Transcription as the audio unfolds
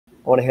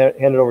I want to hand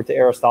it over to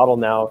Aristotle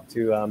now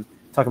to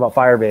talk about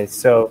Firebase.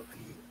 So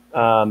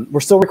we're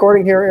still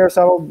recording here,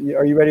 Aristotle.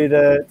 Are you ready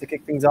to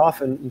kick things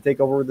off and take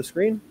over with the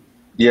screen?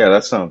 Yeah,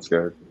 that sounds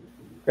good.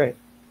 Great.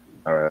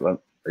 All right,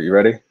 are you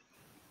ready?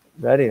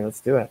 Ready, let's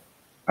do it.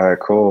 All right,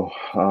 cool.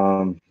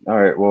 All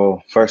right,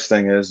 well, first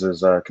thing is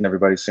can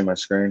everybody see my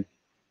screen?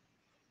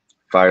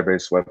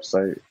 Firebase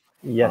website?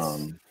 Yes.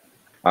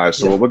 All right,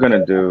 so what we're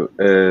gonna do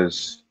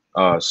is,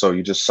 so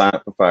you just sign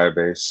up for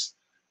Firebase.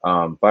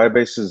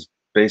 Firebase is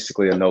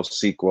basically a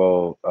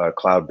NoSQL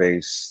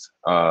cloud-based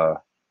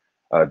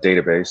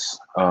database.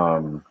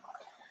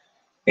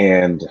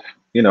 And,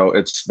 you know,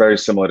 it's very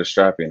similar to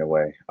Strapi in a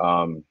way.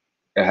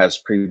 It has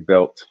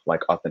pre-built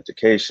like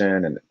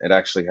authentication, and it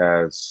actually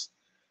has,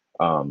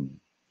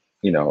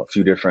 you know, a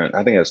few different,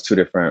 I think it has 2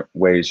 different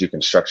ways you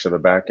can structure the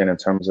backend in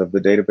terms of the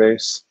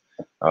database.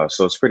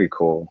 So it's pretty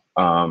cool.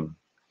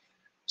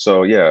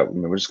 So yeah, I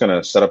mean, we're just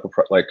gonna set up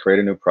create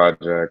a new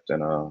project,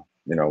 and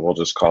you know, we'll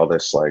just call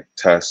this like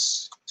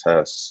test,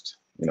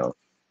 you know,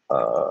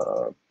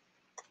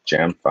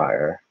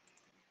 Jamfire,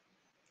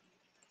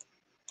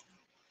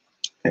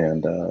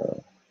 and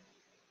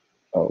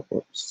oh,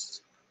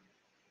 whoops.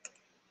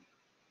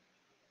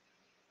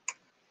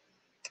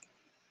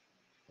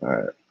 All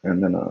right,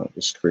 and then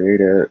just create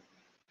it,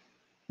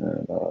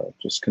 and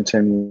just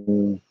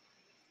continue,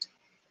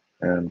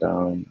 and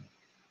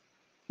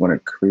want to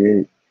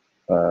create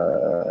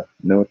a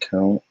new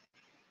account.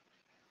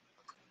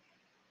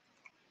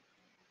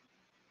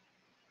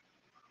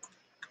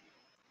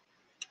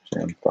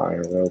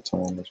 Jamfire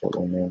Realtime is what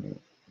we'll name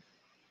it.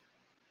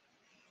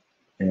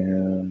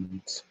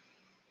 And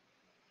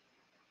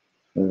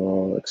we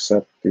will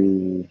accept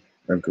the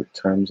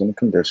terms and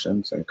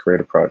conditions and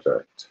create a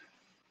project.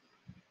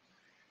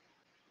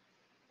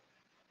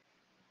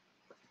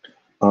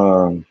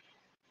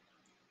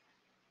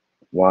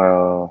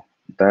 While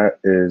that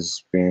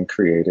is being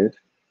created,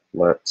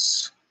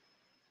 let's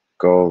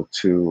go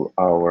to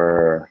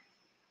our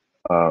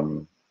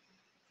I'm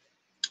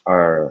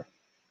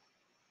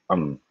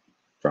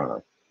trying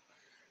to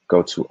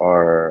go to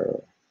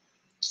our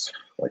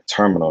like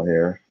terminal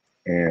here,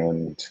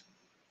 and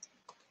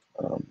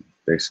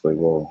basically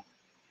we'll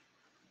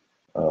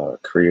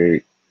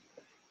create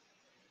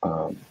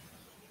a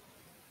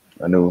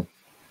new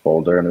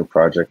folder, a new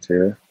project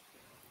here.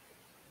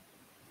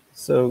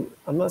 So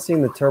I'm not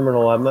seeing the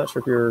terminal. I'm not sure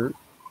if you're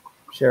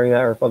sharing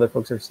that or if other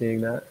folks are seeing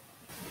that.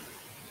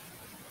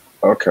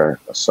 Okay,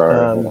 sorry.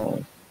 Hold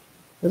on.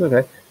 It's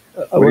okay.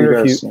 I wonder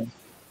if you.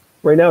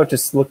 Right now, it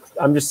just looks.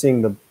 I'm just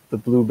seeing the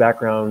blue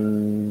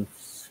background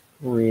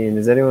screen.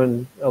 Is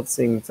anyone else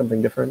seeing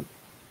something different?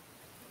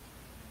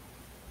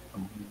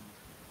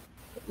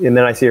 And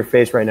then I see your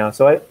face right now.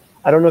 So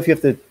I don't know if you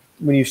have to,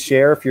 when you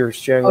share, if you're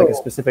sharing like a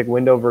specific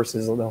window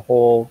versus the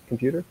whole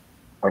computer.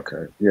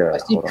 Okay. Yeah. I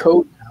see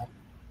code now.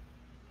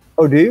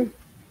 Oh, do you?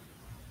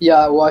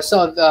 Yeah. Well, I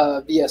saw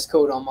VS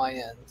Code on my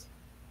end.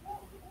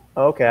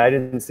 Okay, I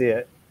didn't see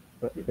it.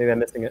 But maybe I'm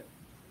missing it.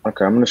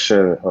 Okay, I'm gonna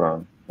share it. Hold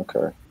on.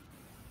 Okay.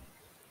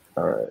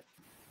 All right.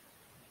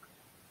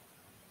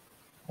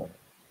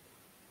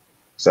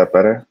 Is that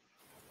better?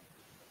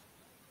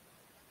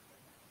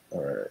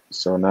 All right.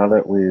 So now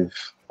that we've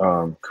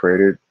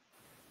created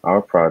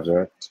our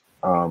project,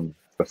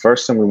 the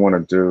first thing we want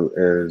to do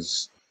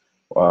is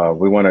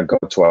we want to go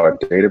to our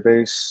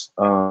database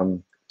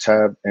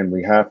tab, and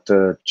we have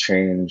to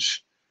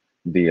change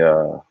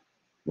the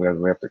we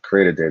have to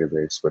create a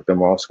database, but then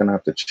we're also going to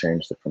have to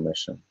change the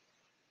permission.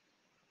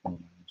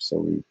 So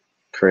we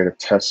create a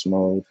test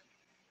mode.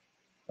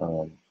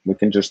 We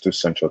can just do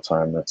Central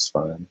Time, that's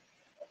fine.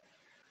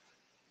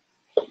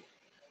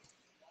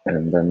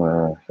 And then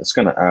it's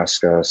going to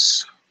ask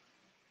us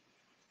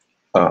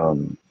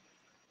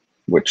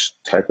which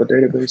type of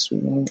database we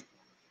want.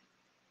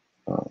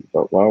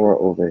 But while we're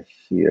over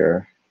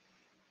here,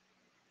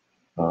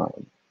 let's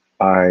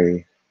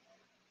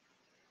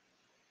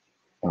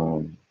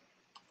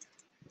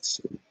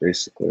see,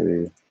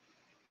 basically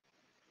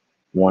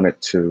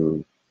wanted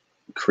to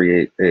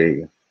create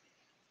a,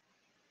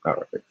 all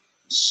right,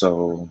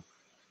 so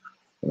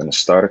I'm going to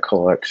start a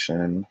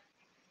collection.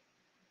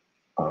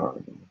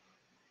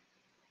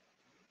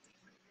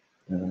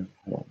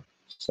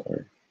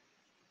 Sorry.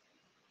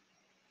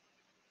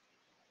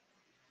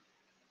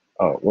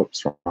 Oh,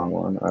 whoops, wrong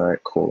one. All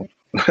right, cool.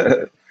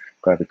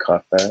 Glad we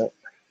caught that.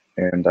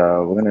 And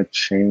we're going to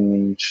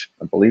change,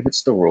 I believe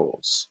it's the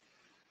rules.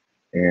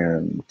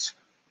 And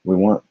we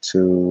want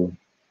to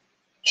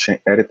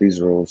edit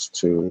these rules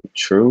to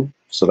true,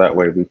 so that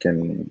way we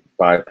can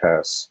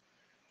bypass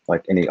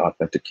like any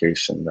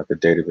authentication that the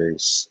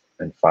database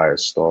and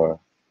Firestore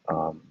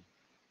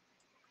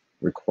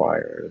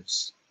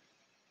requires.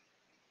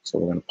 So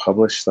we're going to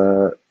publish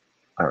that.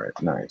 All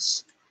right,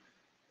 nice.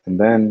 And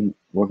then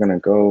we're going to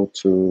go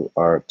to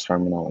our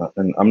terminal.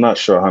 And I'm not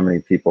sure how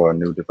many people are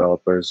new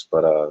developers,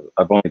 but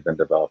I've only been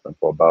developing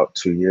for about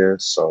 2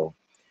 years. So,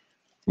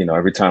 you know,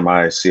 every time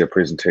I see a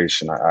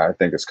presentation, I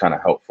think it's kind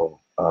of helpful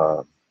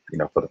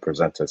for the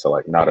presenter to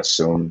like not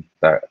assume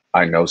that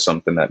I know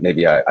something that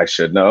maybe I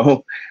should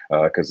know,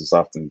 because it's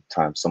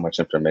oftentimes so much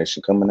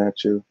information coming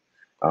at you.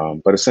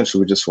 But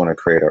essentially, we just want to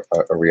create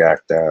a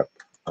React app.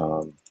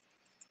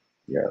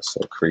 Yeah,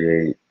 so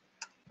create,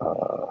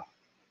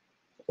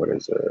 what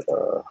is it?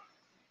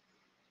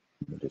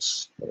 What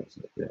is it?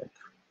 Yeah,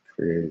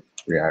 create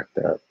React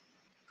app,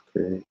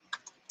 create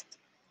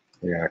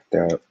React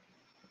app.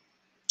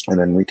 And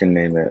then we can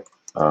name it,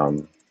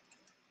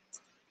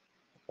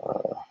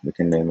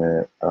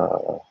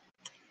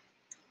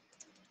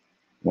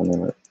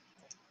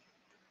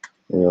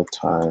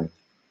 Realtime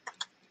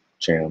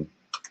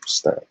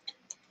JAMstack.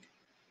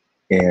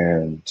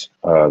 And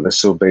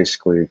this will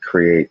basically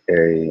create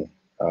a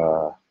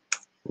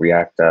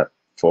React app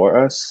for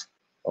us.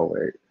 Oh,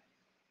 wait.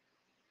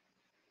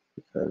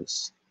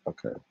 Because,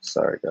 okay,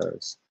 sorry,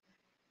 guys.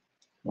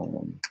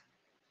 Let's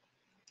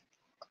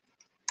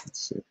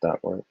see if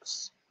that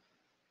works.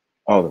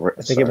 Oh,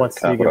 I think it wants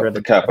to get rid of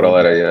the capital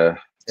letter. Yeah.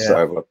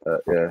 Sorry about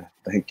that. Yeah,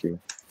 thank you.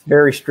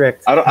 Very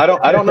strict. I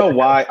don't know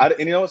why. And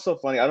you know what's so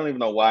funny? I don't even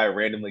know why I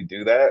randomly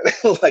do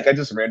that. Like I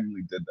just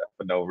randomly did that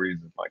for no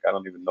reason. Like I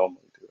don't even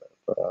normally do that.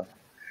 But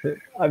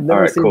I've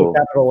never seen the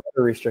capital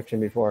letter restriction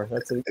before.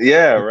 That's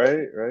yeah,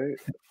 right.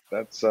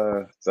 That's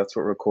what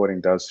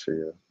recording does for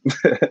you.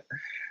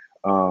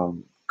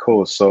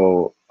 Cool.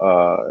 So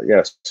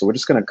yes, so we're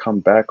just gonna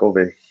come back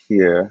over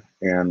here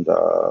and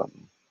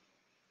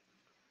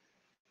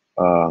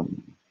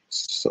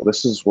so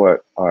this is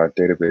what our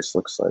database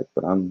looks like,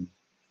 but I'm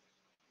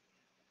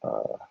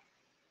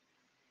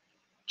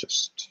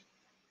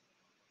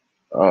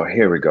oh,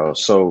 here we go.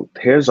 So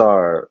here's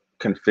our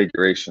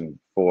configuration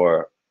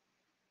for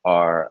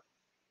our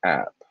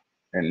app.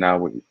 And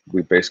now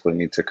we basically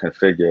need to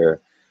configure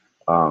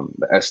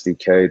the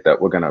SDK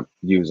that we're gonna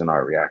use in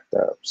our React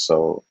app.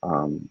 So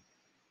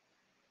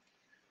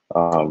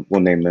we'll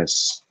name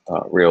this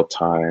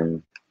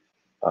Realtime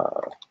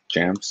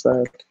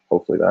JAMstack.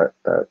 Hopefully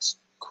that's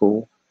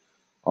cool.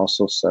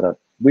 Also set up,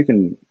 we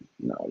can,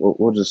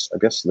 we'll just, I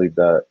guess, leave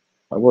that.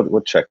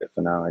 We'll check it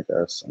for now, I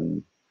guess,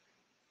 and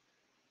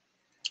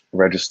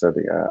register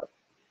the app.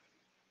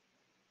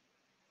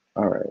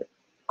 All right,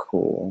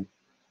 cool.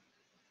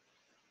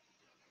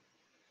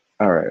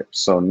 All right,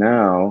 so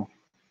now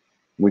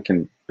we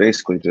can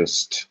basically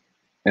just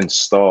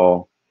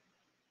install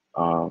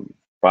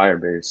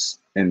Firebase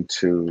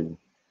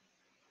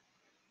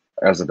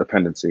as a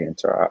dependency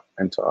into our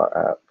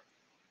app.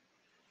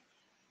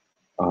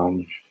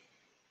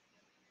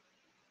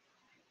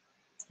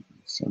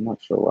 So I'm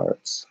not sure why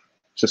it's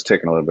just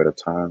taking a little bit of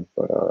time,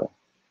 but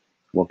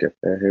we'll get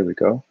there. Here we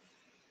go.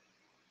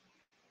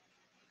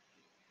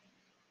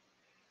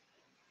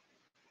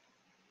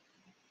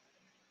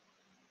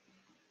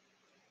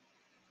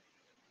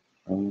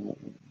 All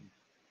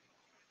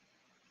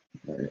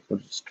right, we'll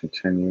just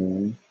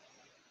continue.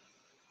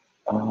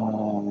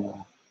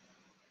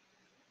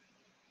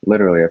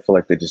 Literally, I feel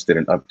like they just did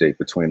an update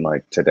between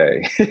like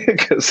today,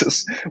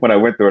 because when I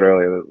went through it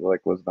earlier, it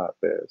like was not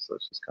there, so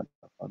it's just kind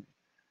of funny.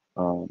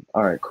 All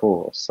right,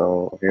 cool.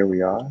 So here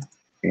we are,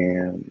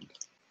 and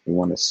we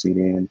want to seed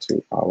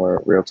into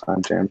our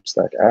Realtime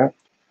JAMstack app.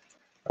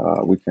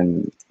 We're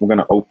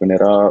gonna open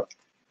it up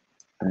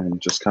and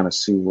just kind of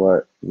see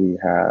what we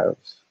have.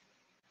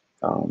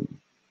 All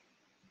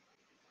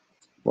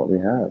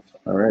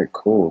right,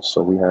 cool.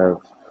 So we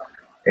have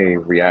a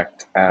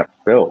React app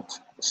built,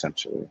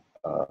 essentially,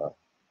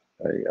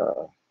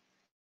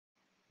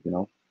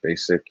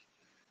 basic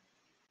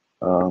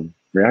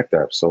React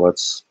app. So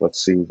let's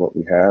see what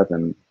we have,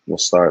 and we'll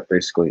start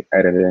basically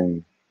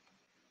editing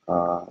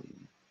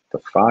the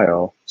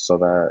file so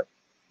that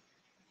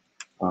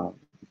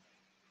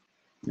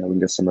we can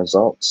get some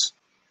results.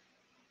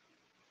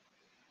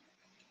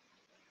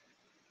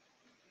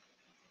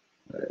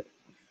 Right.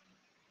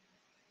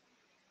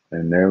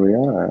 And there we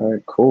are. All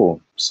right,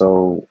 cool.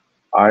 So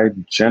I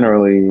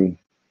generally,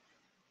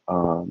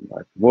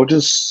 we'll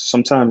just,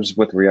 sometimes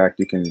with React,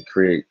 you can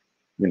create,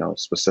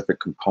 specific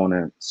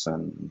components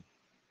and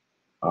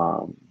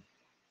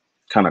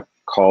kind of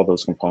call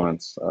those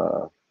components,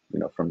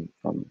 from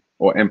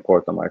or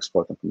import them, or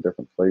export them from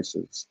different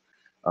places.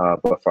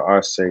 But for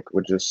our sake,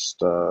 we're just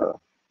going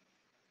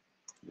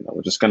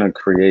to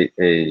create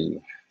a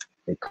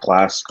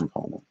class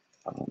component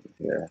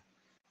here.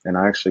 And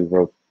I actually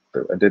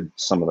I did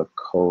some of the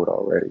code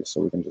already,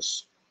 so we can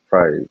just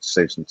probably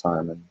save some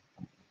time and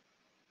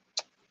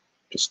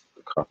just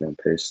copy and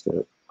paste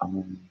it.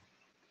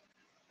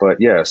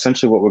 But yeah,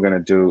 essentially what we're going to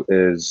do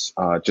is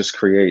just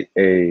create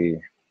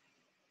a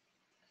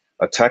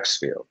text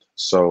field.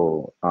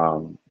 So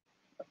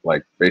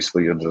like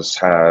basically you'll just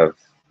have,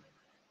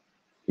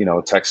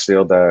 a text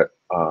field that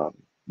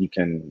you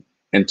can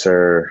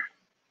enter.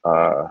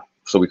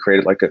 So we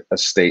created like a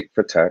state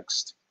for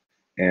text,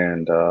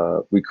 and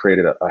we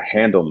created a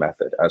handle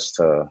method as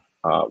to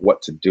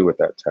what to do with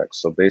that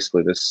text. So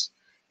basically this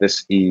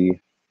E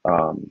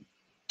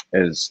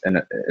is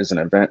an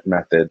event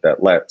method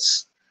that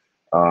lets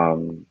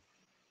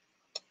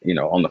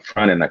on the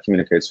front end that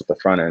communicates with the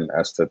front end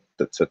as to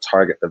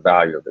target the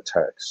value of the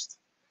text.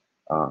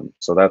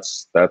 So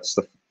that's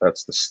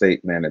the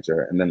state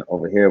manager. And then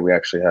over here, we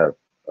actually have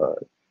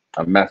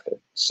a method.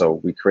 So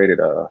we created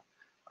a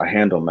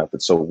handle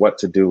method. So what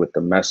to do with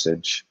the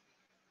message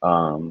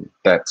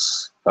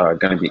that's going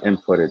to be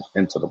inputted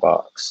into the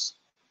box.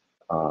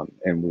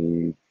 And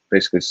we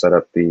basically set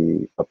up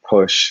a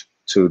push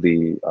to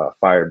the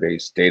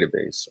Firebase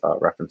database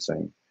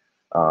referencing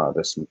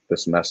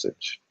this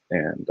message,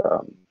 and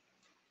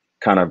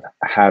kind of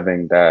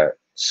having that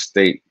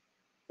state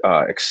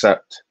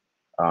accept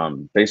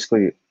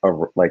basically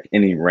like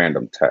any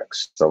random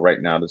text. So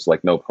right now there's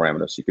like no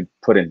parameters. You could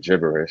put in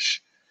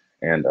gibberish,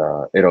 and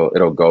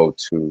it'll go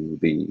to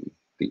the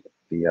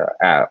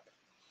app.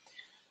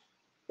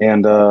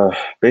 And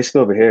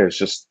basically over here is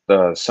just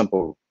the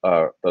simple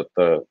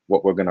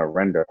what we're gonna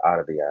render out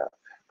of the app.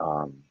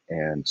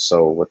 And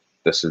so what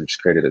this is,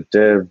 just created a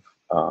div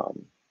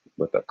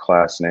with a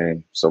class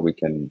name, so we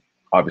can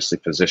obviously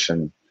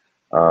position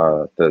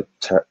the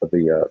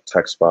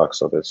text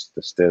box, or this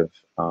div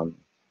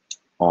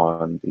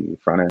on the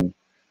front end.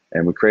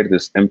 And we created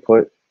this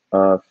input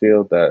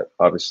field that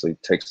obviously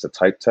takes the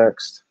type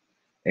text,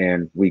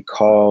 and we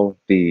call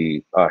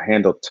the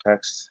handle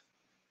text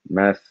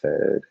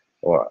method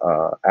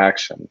or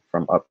action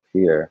from up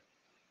here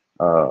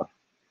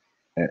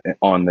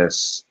on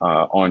this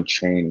on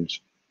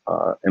change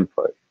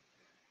input.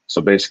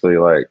 So basically,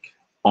 like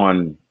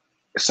on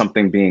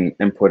something being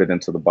inputted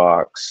into the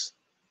box,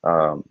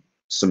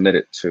 submit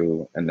it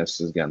to, and this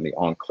is again the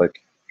on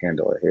click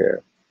handler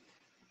here.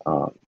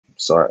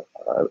 So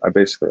I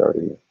basically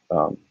already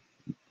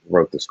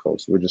wrote this code,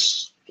 so we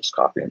just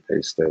copy and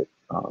paste it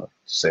to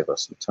save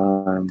us some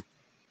time.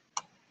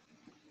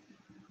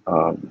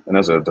 And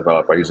as a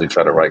developer, I usually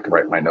try to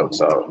write my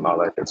notes out and all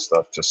that good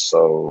stuff, just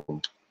so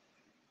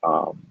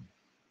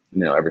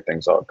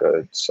everything's all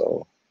good.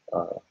 So,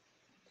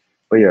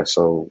 but yeah,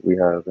 so we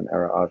have an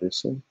error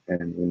obviously,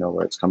 and we know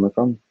where it's coming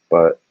from.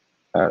 But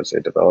as a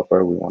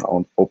developer, we want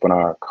to open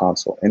our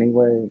console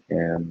anyway,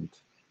 and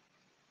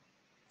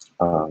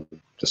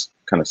just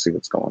kind of see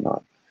what's going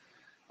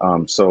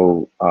on.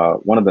 So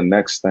one of the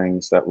next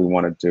things that we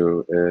want to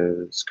do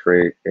is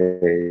create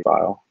a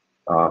file,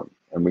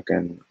 and we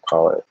can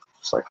call it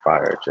just like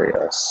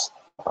fire.js.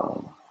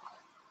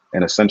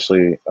 And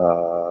essentially,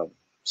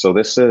 so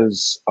this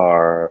is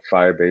our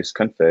Firebase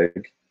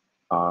config.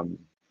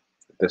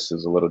 This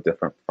is a little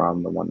different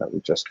from the one that we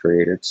just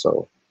created.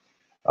 So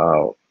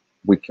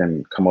we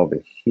can come over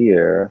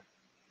here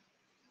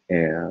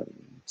and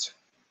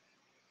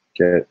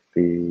get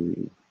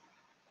the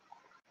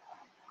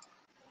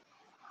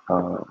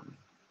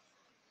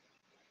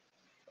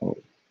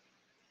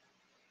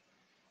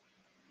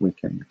we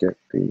can get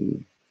the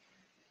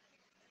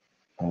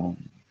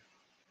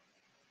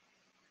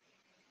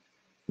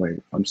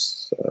wait, I'm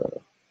just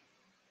the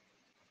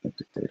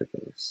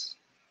database.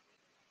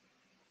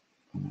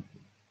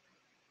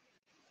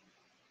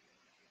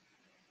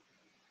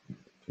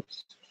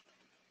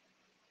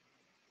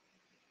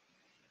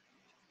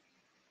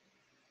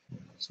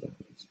 So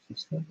it's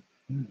just that.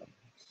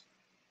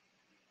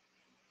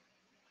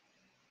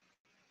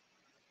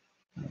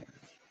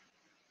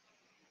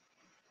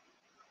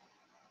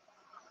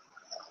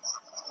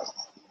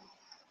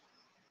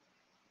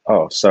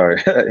 Oh,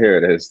 sorry. Here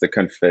it is, the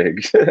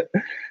config.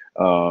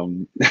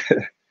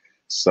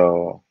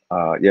 So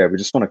yeah, we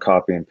just want to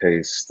copy and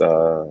paste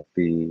the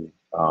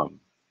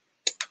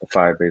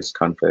Firebase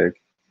config,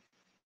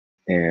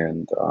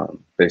 and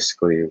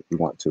basically we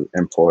want to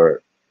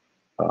import.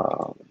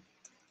 I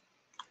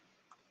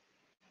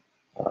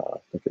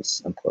think it's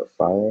import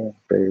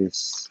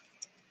Firebase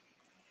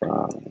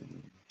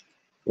from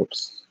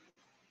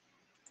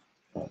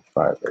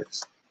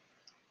Firebase.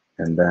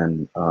 And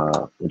then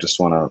we just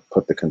want to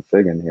put the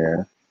config in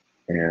here,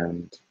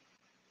 and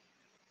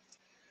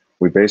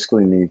we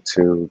basically need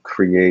to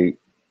create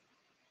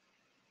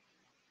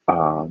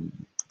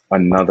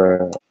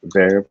another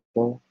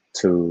variable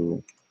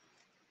to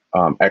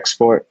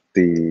export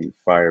the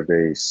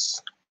Firebase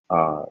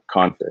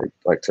config,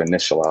 like to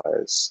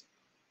initialize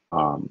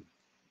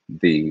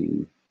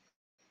the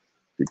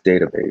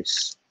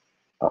database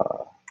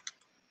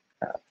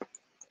app.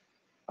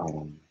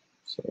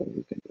 So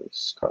we can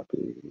just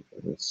copy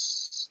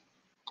this.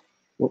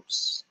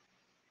 Whoops.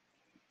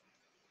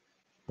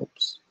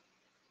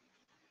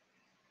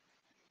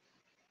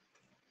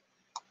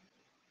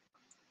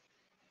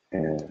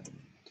 And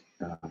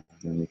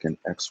then we can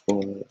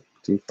export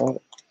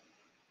default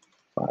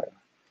file.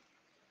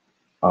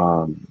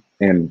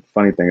 And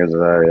funny thing is,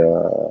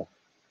 I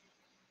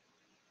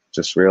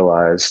just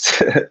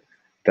realized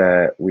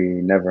that we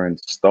never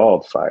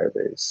installed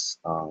Firebase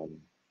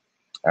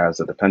as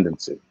a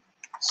dependency.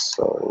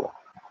 So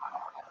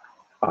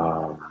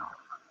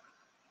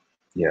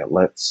yeah,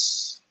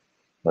 let's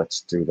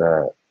do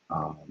that.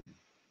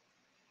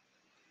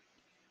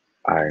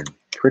 I'm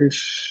pretty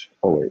sure.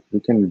 Oh wait, we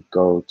can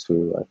go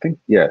to, I think,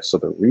 yeah. So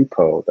the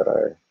repo that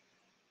I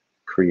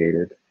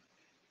created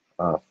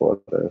for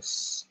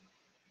this,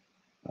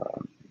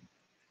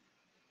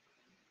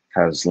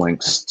 has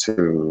links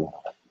to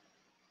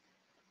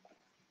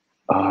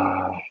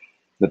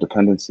the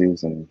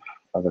dependencies and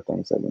other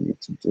things that we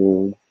need to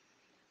do.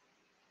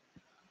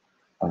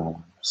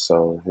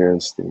 So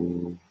here's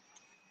the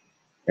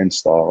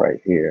install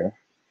right here.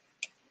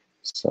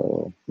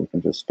 So we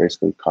can just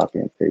basically copy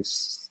and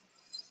paste.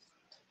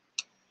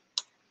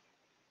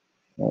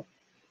 Nope,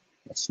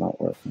 that's not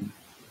working.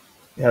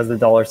 It has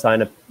the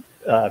 $sign up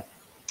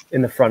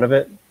in the front of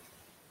it.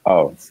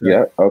 Oh, so,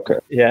 yeah, okay.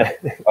 Yeah.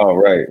 Oh,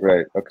 right,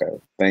 okay,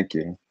 thank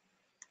you.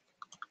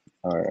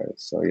 All right,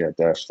 so yeah,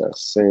 dash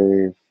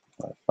save,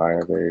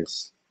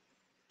 Firebase,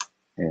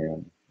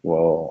 and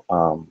we'll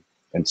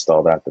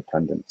install that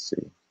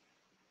dependency.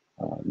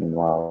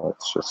 Meanwhile,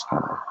 let's just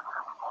kind of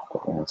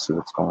go and see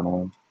what's going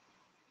on.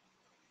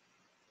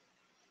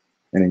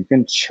 And you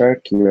can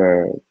check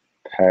your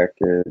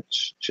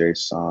package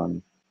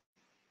JSON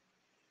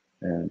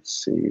and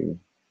see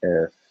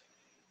if,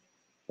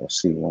 or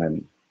see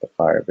when the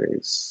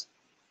Firebase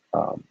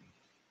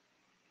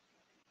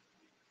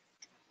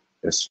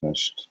is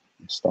finished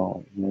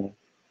installing. Yeah.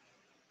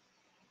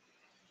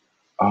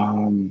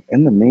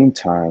 In the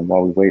meantime,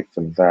 while we wait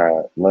for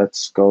that,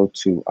 let's go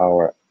to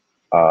our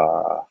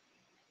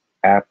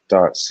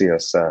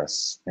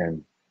app.css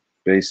and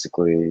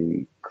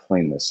basically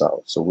clean this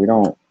out. So we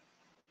don't,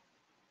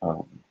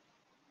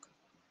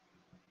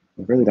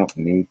 we really don't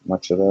need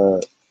much of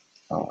that.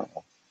 You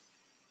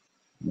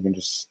can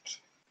just,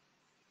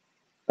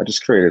 I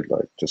just created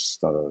like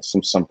just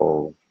some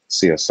simple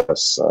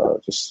CSS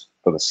just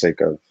for the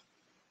sake of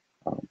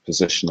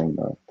positioning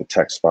the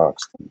text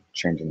box and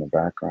changing the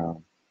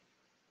background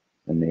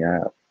in the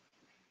app.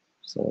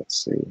 So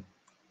let's see.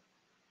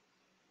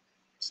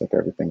 Looks like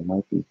everything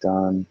might be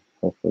done.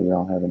 Hopefully we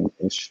don't have any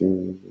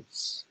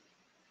issues.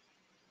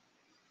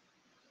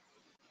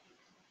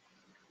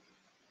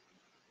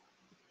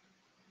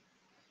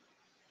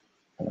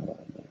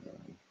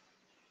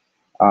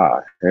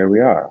 Here we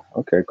are.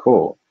 Okay,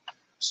 cool.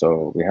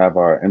 So we have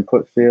our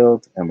input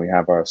field and we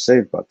have our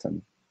save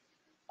button.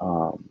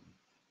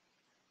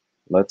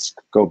 Let's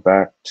go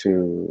back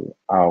to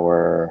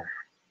our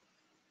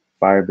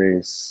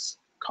Firebase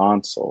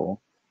console,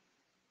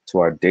 to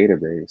our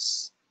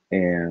database,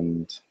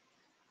 and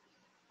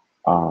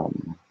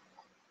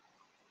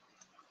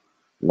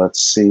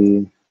let's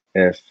see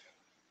if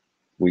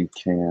we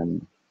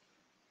can,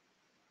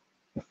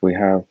 if we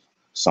have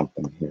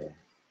something here.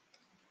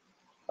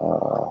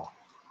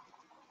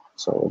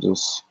 So we'll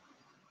just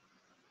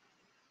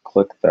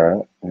click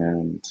that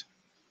and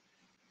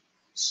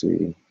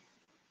see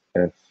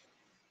if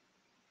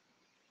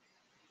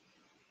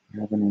we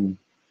have any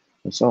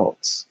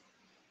results.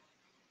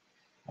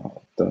 It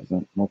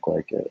doesn't look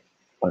like it.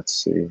 Let's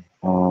see.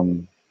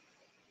 I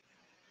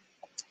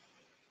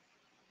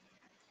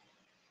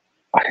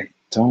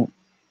don't.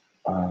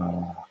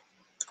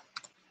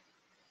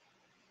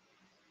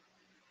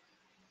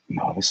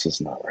 No, this is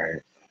not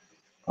right.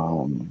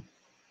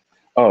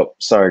 Oh,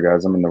 sorry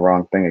guys, I'm in the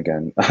wrong thing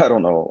again. I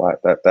don't know why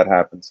that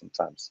happens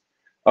sometimes.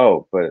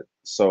 Oh, but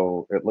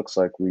so it looks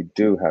like we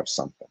do have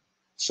something.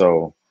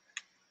 So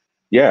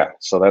yeah,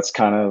 so that's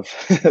kind of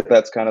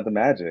that's kind of the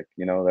magic,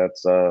 you know.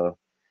 That's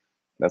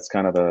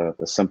kind of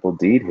the simple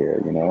deed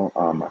here, you know.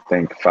 I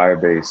think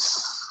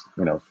Firebase,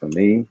 you know, for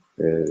me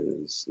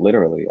is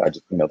literally, I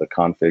just, you know, the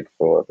config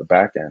for the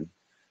backend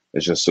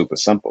is just super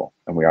simple,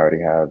 and we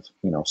already have,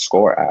 you know,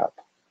 Score app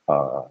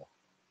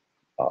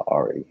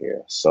already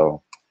here.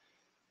 So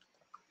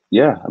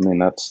yeah, I mean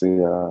that's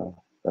the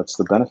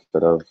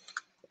benefit of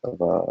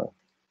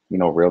you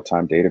know,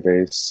 real-time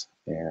database,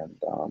 and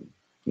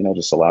you know,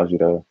 just allows you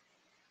to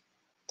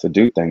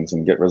do things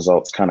and get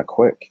results kind of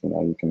quick. You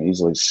know, you can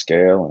easily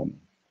scale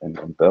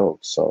and build.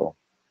 So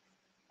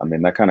I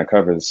mean, that kind of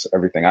covers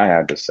everything I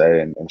had to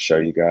say and show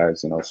you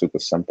guys. You know, super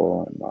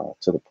simple and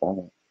to the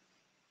point.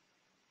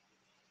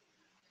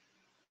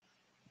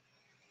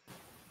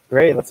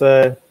 Great. Let's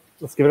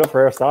give it up for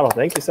Aristotle.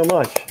 Thank you so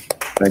much.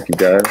 Thank you,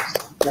 guys.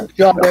 Good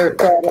job,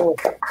 Aristotle.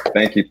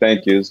 Thank you.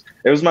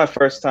 It was my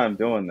first time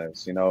doing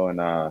this, you know,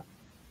 and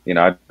you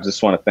know, I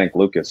just want to thank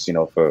Lucas, you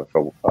know, for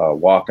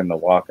walking the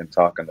walk and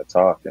talking the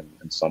talk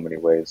in so many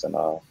ways, and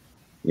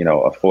you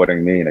know,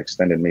 affording me and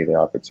extending me the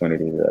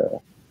opportunity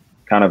to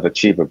kind of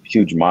achieve a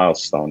huge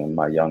milestone in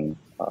my young,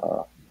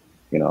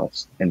 you know,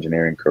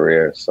 engineering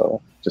career.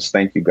 So just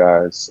thank you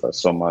guys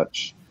so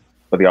much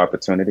for the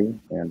opportunity,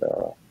 and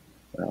you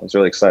know, it was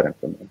really exciting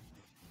for me.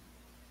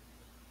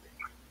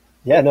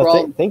 Yeah,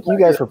 no, thank you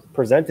guys for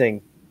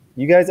presenting.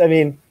 You guys, I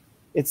mean,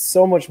 it's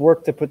so much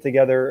work to put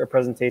together a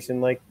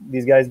presentation like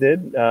these guys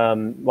did.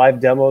 Live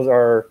demos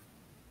are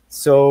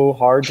so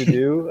hard to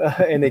do,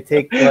 and they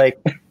take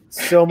like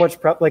so much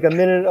prep. Like a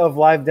minute of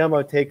live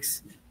demo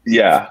takes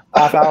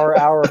half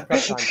hour of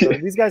prep time. So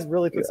these guys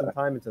really put some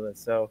time into this.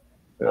 So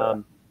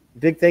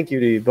big thank you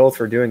to you both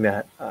for doing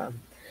that.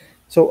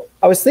 So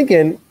I was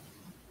thinking,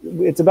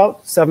 it's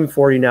about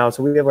 7:40 now,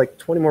 so we have like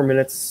 20 more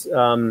minutes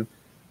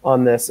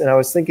on this, and I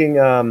was thinking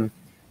of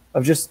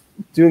just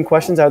doing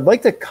questions. I'd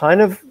like to kind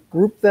of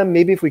group them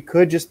maybe if we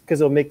could, just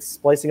because it'll make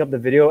splicing up the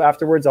video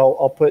afterwards.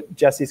 I'll put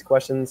Jesse's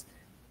questions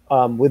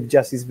with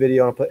Jesse's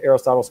video, and I'll put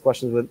Aristotle's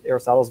questions with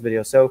Aristotle's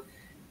video. So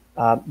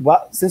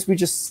since we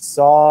just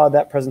saw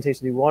that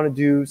presentation, do you want to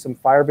do some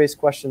Firebase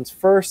questions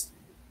first,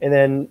 and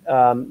then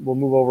we'll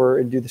move over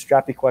and do the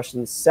Strappy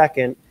questions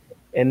second,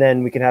 and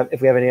then we can have,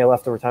 if we have any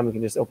leftover time, we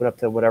can just open up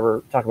to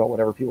whatever, talk about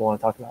whatever people want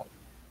to talk about.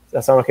 Does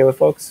that sound okay with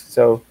folks?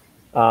 So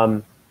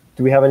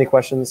do we have any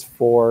questions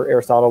for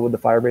Aristotle with the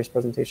Firebase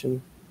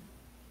presentation?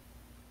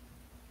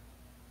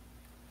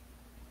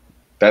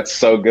 That's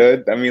so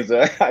good. That means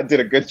I did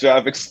a good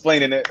job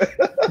explaining it.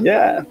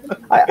 Yeah,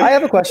 I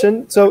have a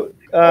question. So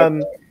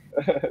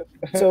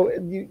so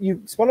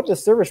you spun up the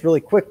service really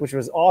quick, which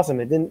was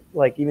awesome. It didn't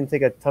like even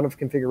take a ton of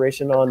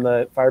configuration on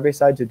the Firebase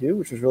side to do,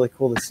 which was really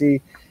cool to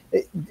see.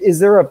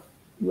 Is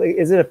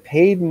it a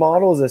paid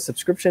model? Is it a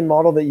subscription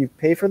model that you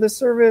pay for this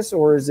service,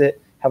 or is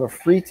it have a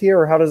free tier,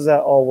 or how does that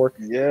all work?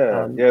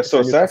 Yeah, So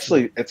it's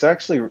free.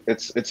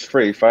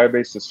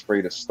 Firebase is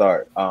free to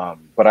start.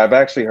 But I've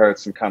actually heard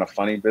some kind of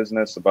funny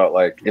business about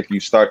like if you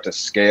start to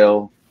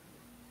scale,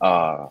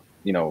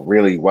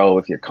 really well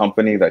with your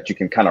company, that you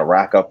can kind of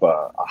rack up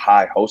a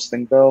high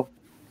hosting bill.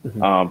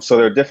 Mm-hmm. So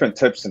there are different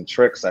tips and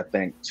tricks, I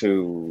think,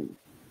 to,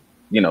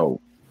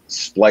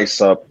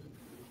 splice up,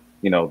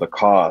 the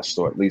cost,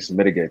 or at least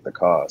mitigate the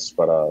cost.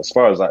 But as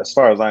far as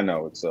I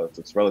know,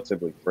 it's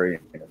relatively free.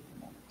 It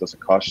doesn't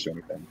cost you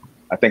anything,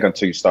 I think,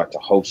 until you start to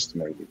host,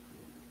 maybe.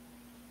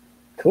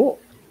 Cool.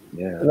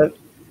 Yeah.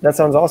 That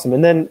sounds awesome.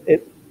 And then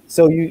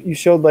so you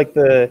showed like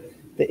the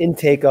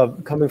intake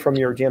of coming from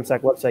your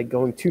JAMstack website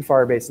going to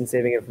Firebase and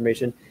saving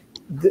information.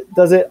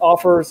 Does it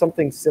offer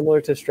something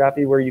similar to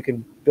Strappy where you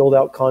can build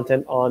out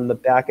content on the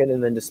back end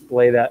and then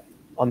display that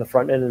on the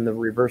front end in the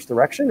reverse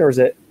direction, or is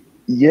it?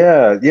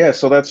 Yeah.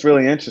 So that's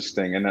really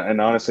interesting, and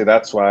honestly,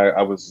 that's why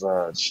I was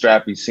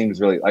Strappy seems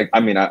really like.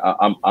 I mean,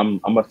 I'm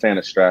a fan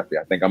of Strappy.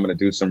 I think I'm going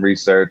to do some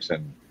research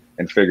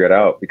and figure it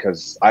out,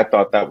 because I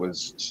thought that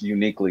was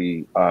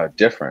uniquely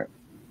different.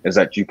 Is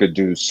that you could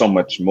do so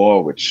much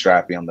more with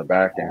Strappy on the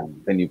back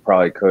end than you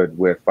probably could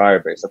with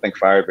Firebase. I think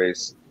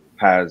Firebase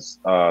has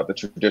the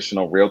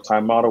traditional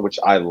real-time model, which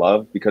I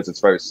love because it's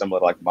very similar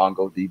to like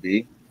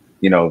MongoDB.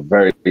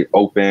 Very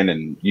open,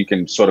 and you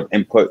can sort of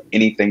input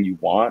anything you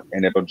want,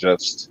 and it'll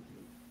just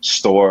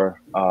store,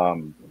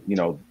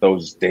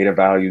 those data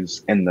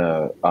values in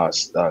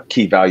the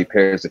key value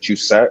pairs that you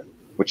set,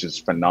 which is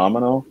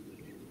phenomenal.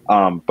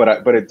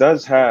 But it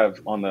does have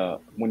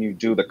when you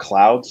do the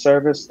cloud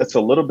service, it's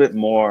a little bit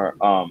more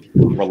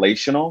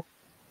relational.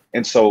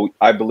 And so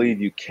I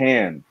believe you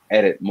can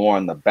edit more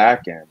on the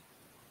back end,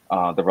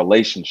 the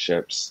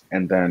relationships,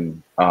 and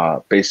then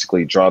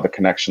basically draw the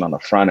connection on the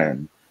front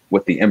end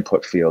with the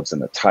input fields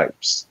and the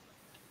types.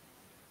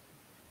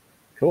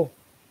 Cool.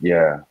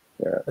 Yeah.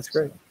 That's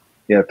great.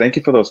 Yeah, thank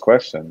you for those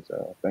questions.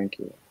 Thank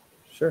you.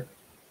 Sure.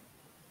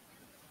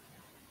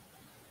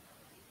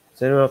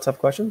 Does anyone else have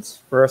questions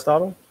for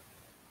Aristotle?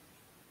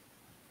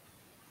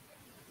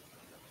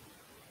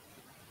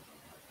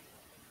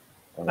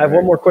 I have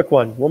one more quick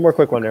one,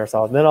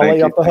 Aristotle, and then I'll let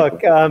you off the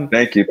hook.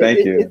 Thank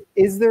you.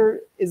 Is there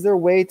a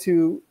way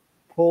to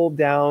pull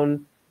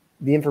down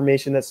the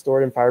information that's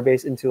stored in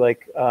Firebase into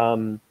like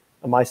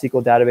a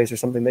MySQL database or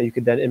something that you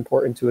could then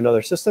import into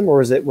another system?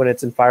 Or is it when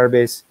it's in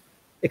Firebase,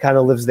 it kind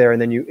of lives there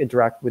and then you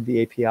interact with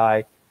the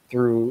API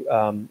through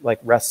like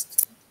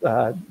REST?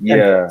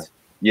 Yeah,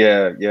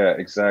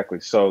 exactly.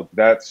 So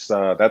that's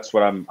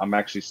what I'm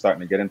actually starting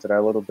to get into that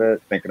a little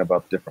bit, thinking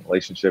about different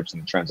relationships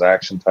and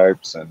transaction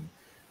types and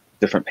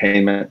different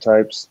payment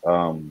types.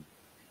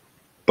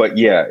 But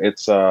yeah,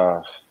 it's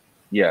to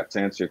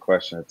answer your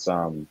question, it's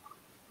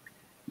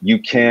you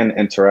can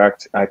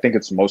interact. I think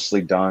it's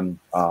mostly done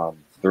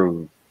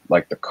through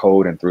like the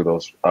code and through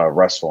those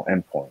RESTful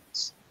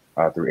endpoints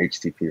through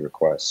HTTP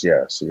requests.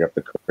 Yeah, so you have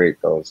to create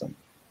those and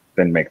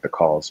then make the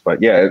calls.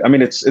 But yeah, I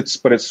mean, it's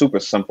super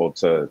simple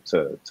to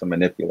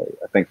manipulate.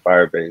 I think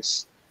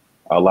Firebase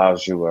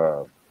allows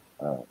you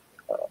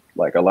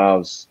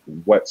allows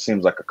what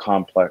seems like a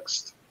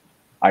complex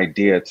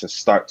idea to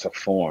start to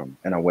form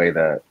in a way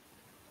that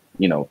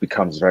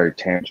becomes very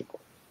tangible.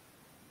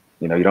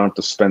 You don't have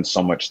to spend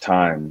so much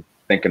time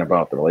thinking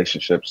about the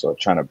relationships or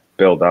trying to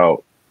build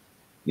out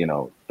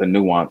the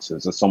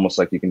nuances. It's almost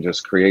like you can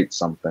just create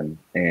something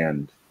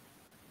and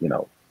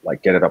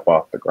like get it up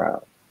off the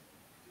ground.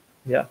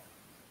 Yeah,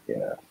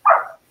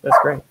 that's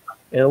great.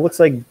 And it looks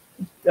like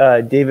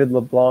David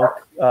LeBlanc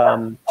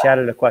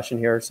chatted a question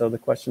here. So the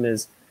question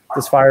is,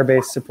 does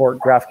Firebase support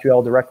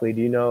GraphQL directly?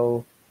 Do you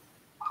know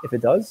if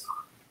it does?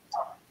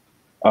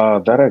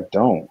 That I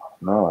don't.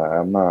 No,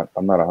 I'm not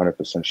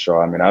 100%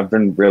 sure. I mean, I've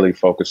been really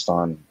focused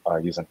on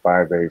using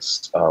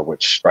Firebase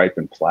with Stripe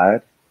and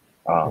Plaid,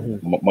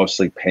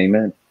 mostly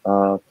payment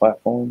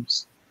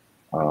platforms.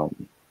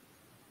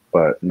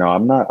 But no,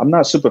 I'm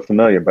not super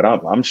familiar. But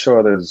I'm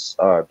sure there's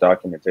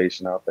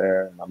documentation out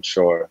there, and I'm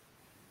sure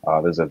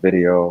there's a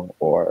video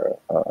or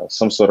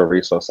some sort of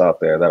resource out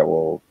there that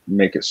will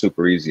make it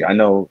super easy. I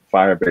know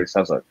Firebase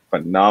has a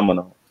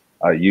phenomenal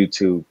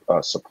YouTube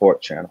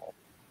support channel.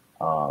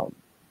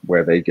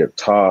 where they give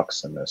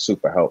talks and they're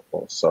super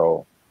helpful.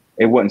 So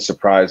it wouldn't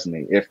surprise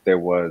me if there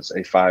was a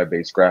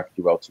Firebase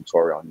GraphQL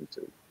tutorial on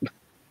YouTube.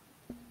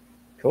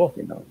 Cool.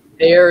 You know.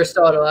 Hey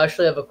Aristotle, I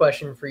actually have a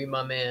question for you,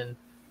 my man.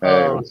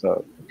 Hey, what's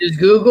up? Does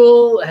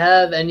Google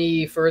have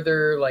any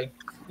further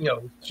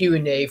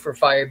Q&A for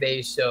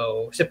Firebase?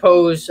 So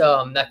suppose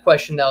that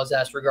question that was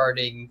asked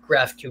regarding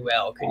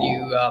GraphQL, could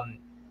you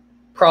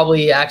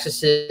probably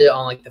access it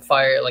on like a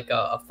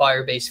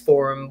Firebase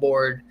forum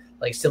board,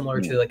 like similar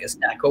to like a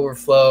Stack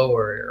Overflow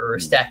or a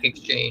Stack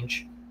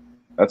Exchange?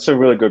 That's a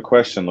really good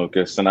question,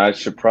 Lucas, and I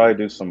should probably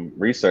do some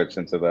research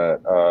into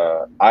that.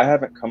 I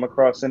haven't come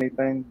across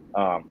anything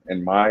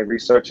in my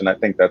research, and I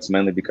think that's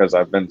mainly because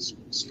I've been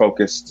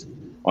focused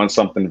on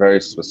something very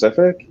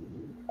specific.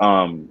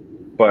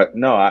 But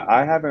no,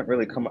 I haven't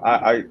really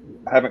I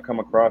haven't come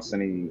across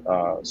any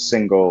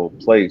single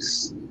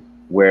place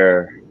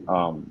where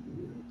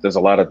there's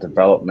a lot of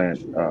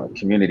development,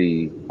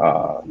 community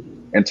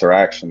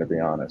interaction, to be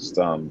honest.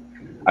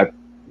 I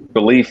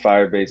believe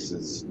Firebase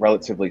is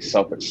relatively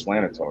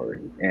self-explanatory,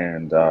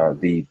 and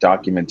the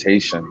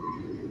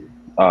documentation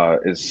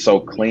is so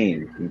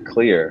clean and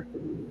clear,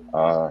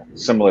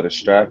 similar to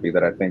Strapi,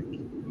 that I think,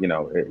 you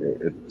know,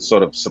 it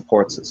sort of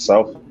supports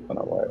itself in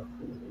a way.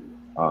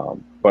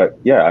 But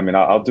yeah, I mean,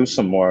 I'll do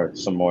some more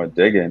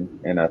digging,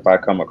 and if I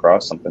come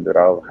across something, that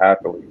I'll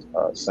happily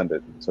send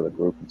it to the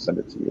group and send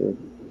it to you.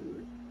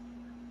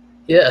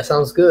 Yeah,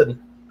 sounds good.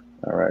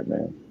 All right,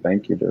 man.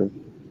 Thank you, dude.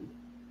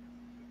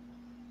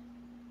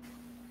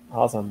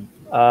 Awesome.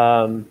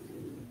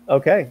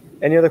 Okay.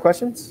 Any other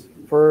questions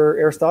for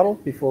Aristotle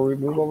before we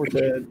move over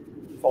to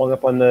following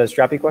up on the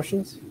Strapi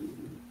questions?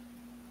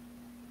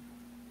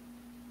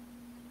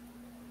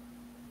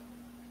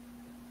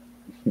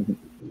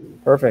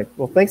 Perfect.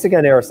 Well, thanks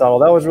again, Aristotle.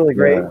 That was really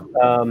great.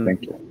 Yeah,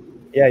 thank you.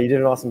 Yeah, you did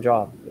an awesome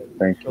job.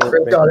 Thank you.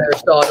 Great job,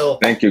 Aristotle.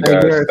 Thank you,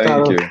 guys.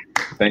 Thank you.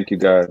 Thank you,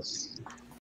 guys.